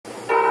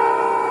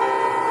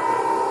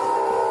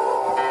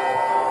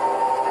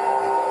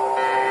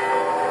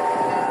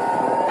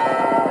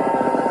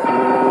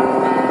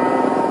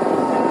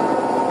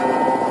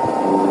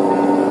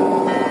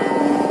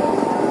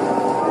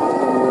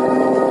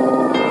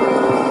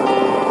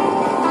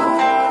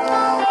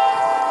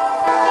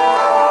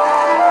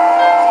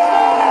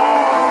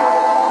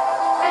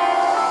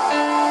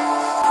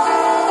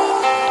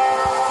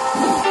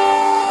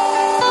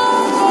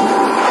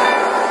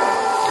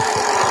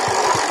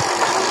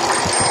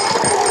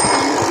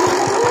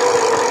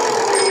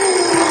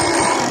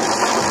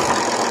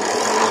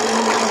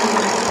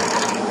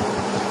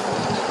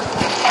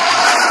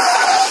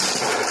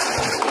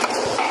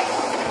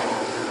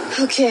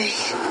Okay.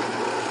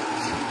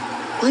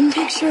 One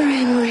picture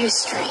and we're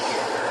history.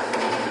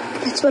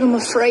 That's what I'm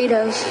afraid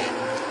of.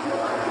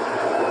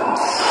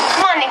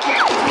 Come on, Nikki.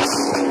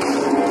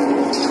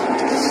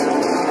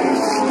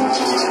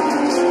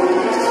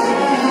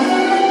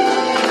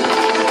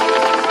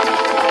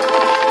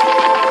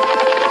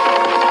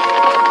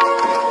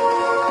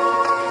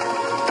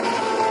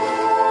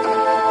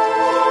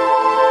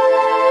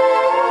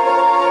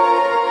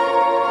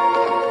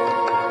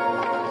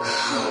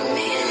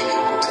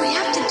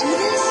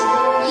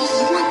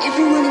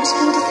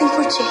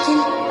 Chicken?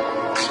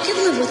 I can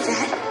live with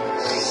that.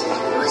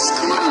 Let's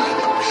come on.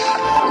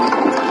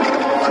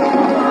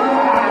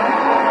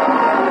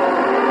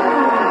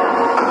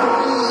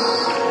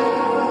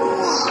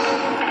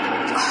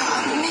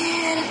 Oh,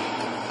 man.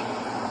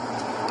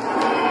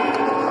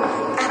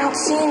 I don't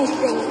see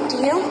anything. Do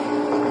you?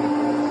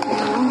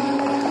 No,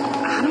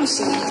 I don't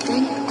see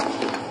anything.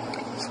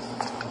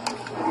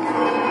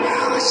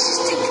 Let's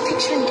just take the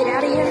picture and get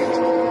out of here.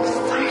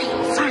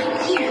 Fine.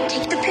 Here,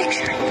 take the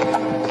picture.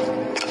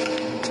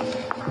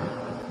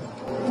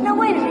 Now,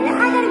 wait a minute.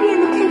 I gotta be in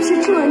the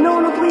picture, too, and no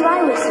one will believe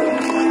I was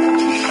here.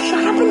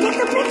 Shut up and take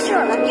the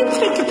picture. You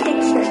take the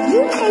picture.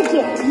 You take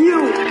it.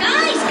 You.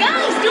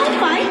 Guys, don't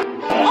fight.